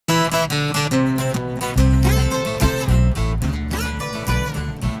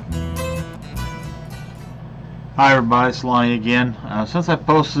Hi everybody, it's Lonnie again. Since I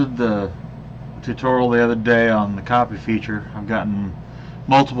posted the tutorial the other day on the copy feature, I've gotten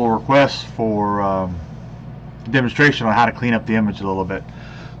multiple requests for demonstration on how to clean up the image a little bit.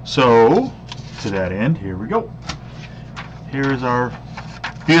 So, to that end, here we go. Here's our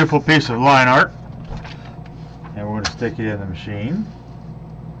beautiful piece of line art, and we're going to stick it in the machine.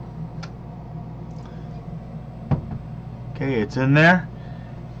 Okay, it's in there.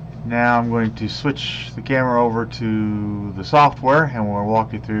 Now I'm going to switch the camera over to the software and we'll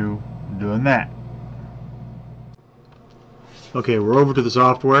walk you through doing that. Okay, we're over to the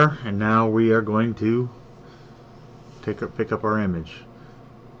software and now we are going to pick up our image.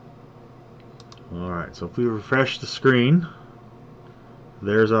 Alright, so if we refresh the screen,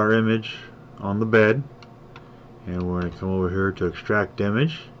 there's our image on the bed, and we're going to come over here to extract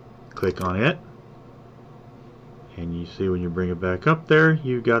image, click on it. And you see when you bring it back up there,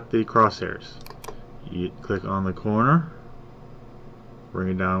 you've got the crosshairs. You click on the corner, bring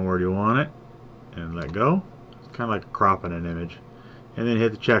it down where you want it, and let go. It's kind of like cropping an image. And then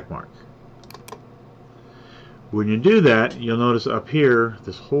hit the check mark. When you do that, you'll notice up here,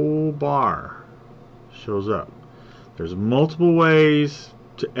 this whole bar shows up. There's multiple ways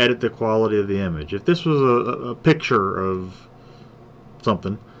to edit the quality of the image. If this was a picture of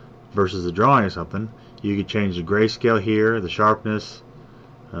something versus a drawing of something, you could change the grayscale here, the sharpness,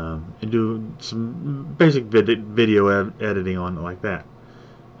 and do some basic video editing on it like that.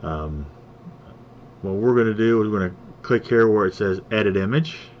 What we're going to do is we're going to click here where it says Edit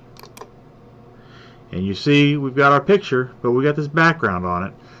Image. And you see we've got our picture, but we got this background on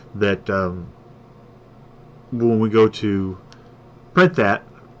it that when we go to print that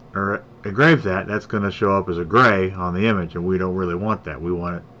or engrave that, that's going to show up as a gray on the image, and we don't really want that. We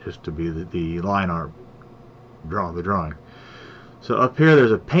want it just to be the line art. The drawing. So up here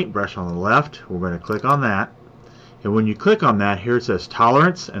there's a paintbrush on the left. We're going to click on that, and when you click on that, here it says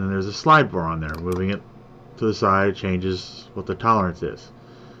tolerance, and then there's a slide bar on there. Moving it to the side changes what the tolerance is.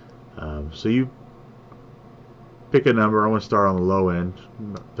 So you pick a number. I want to start on the low end,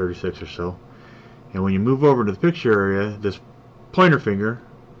 about 36 or so, and when you move over to the picture area, this pointer finger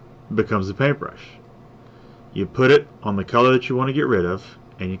becomes the paintbrush. You put it on the color that you want to get rid of,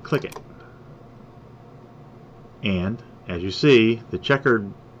 and you click it. And as you see, the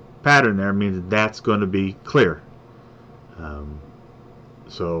checkered pattern there means that that's going to be clear.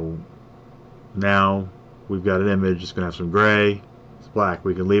 So now we've got an image. It's going to have some gray. It's black.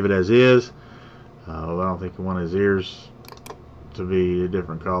 We can leave it as is. I don't think we want his ears to be a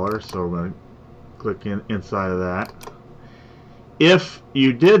different color, so we're going to click inside of that. If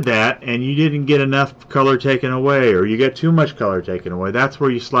you did that and you didn't get enough color taken away, or you get too much color taken away, that's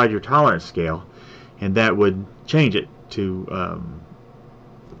where you slide your tolerance scale, and that would change it to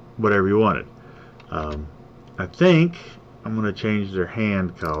whatever you wanted. I think I'm going to change their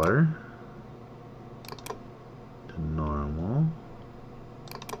hand color to normal.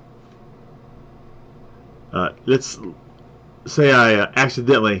 Let's say I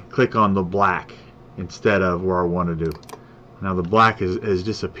accidentally click on the black instead of where I want to do. Now the black has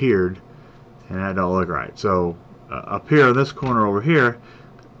disappeared, and that don't look right. So up here in this corner over here,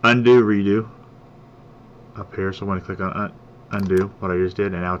 undo, redo. Up here, so I'm going to click on undo what I just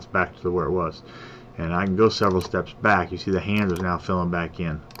did, and now it's back to where it was. And I can go several steps back. You see the hands are now filling back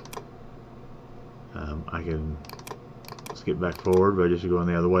in. I can skip back forward by just going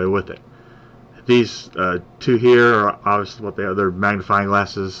the other way with it. These two here are obviously what they are. They're magnifying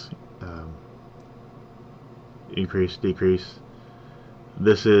glasses. Increase, decrease.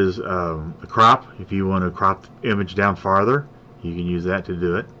 This is a crop. If you want to crop the image down farther, you can use that to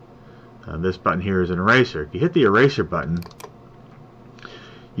do it. This button here is an eraser. If you hit the eraser button,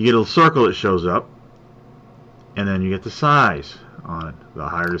 you get a little circle that shows up, and then you get the size on it. The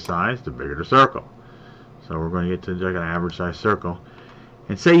higher the size, the bigger the circle. So we're going to get to like an average size circle.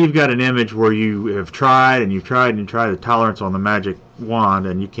 And say you've got an image where you have tried and you've tried and tried the tolerance on the magic wand,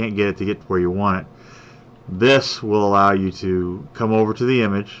 and you can't get it to get to where you want it. This will allow you to come over to the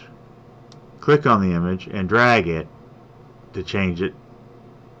image, click on the image, and drag it to change it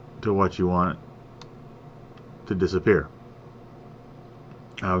to what you want it to disappear.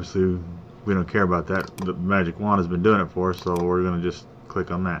 Obviously we don't care about that. The magic wand has been doing it for us, so we're going to just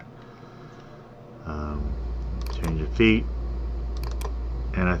click on that. Change your feet,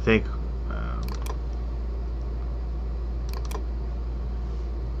 and I think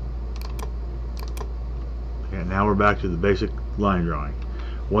okay, now we're back to the basic line drawing.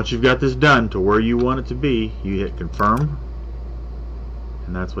 Once you've got this done to where you want it to be, you hit confirm,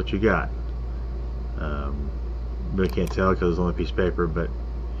 and that's what you got. But I can't tell because it's only a piece of paper, but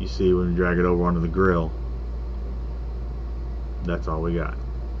you see when you drag it over onto the grill, that's all we got.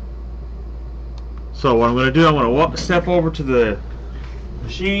 So what I'm going to do, I'm going to step over to the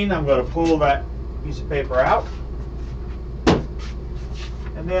machine. I'm going to pull that piece of paper out,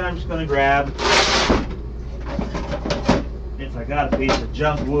 and then I'm just going to grab, if I got a piece of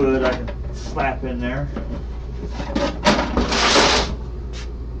junk wood, I can slap in there.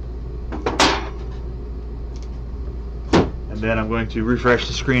 And then I'm going to refresh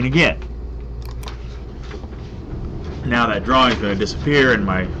the screen again. Now that drawing is going to disappear and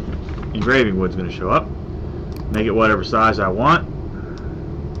my engraving wood is going to show up. Make it whatever size I want.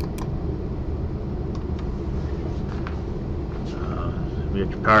 You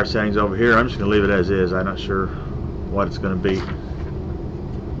get your power settings over here. I'm just going to leave it as is. I'm not sure what it's going to be.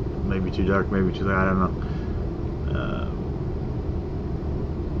 Maybe too dark, maybe too light, I don't know.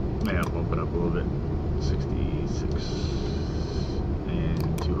 Maybe I'll bump it up a little bit. 66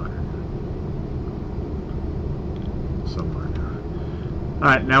 and 200. Somewhere there.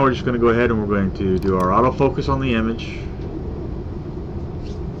 Alright, now we're just going to go ahead and we're going to do our autofocus on the image.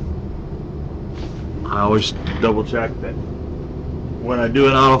 I always double check that when I do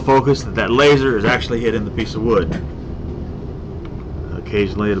an autofocus that laser is actually hitting the piece of wood.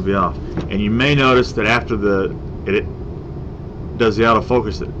 Occasionally it'll be off. And you may notice that after it does the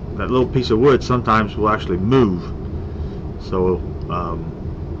autofocus, that little piece of wood sometimes will actually move. So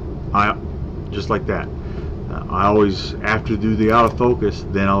I just like that. I always, after do the autofocus,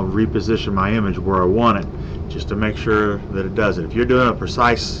 then I'll reposition my image where I want it, just to make sure that it does it. If you're doing a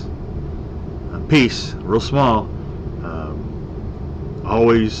precise piece, real small,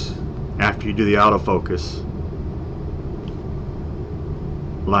 always after you do the autofocus,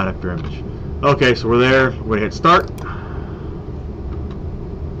 line up your image. Okay, so we're there. We're gonna hit start.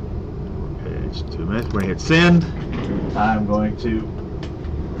 Okay, it's 2 minutes. We're gonna hit send. I'm going to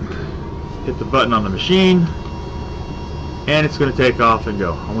hit the button on the machine, and it's going to take off and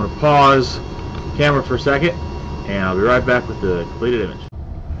go. I'm going to pause the camera for a second, and I'll be right back with the completed image.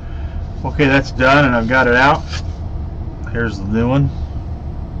 Okay, that's done, and I've got it out. Here's the new one,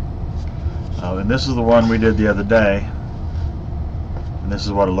 and this is the one we did the other day. And this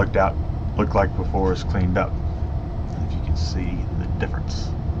is what it looked like before it's cleaned up. If you can see the difference.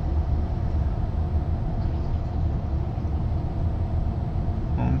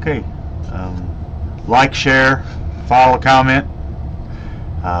 Okay, like, share, follow, comment.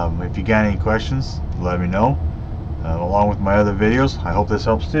 If you got any questions, let me know. Along with my other videos, I hope this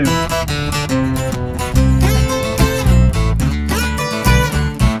helps too.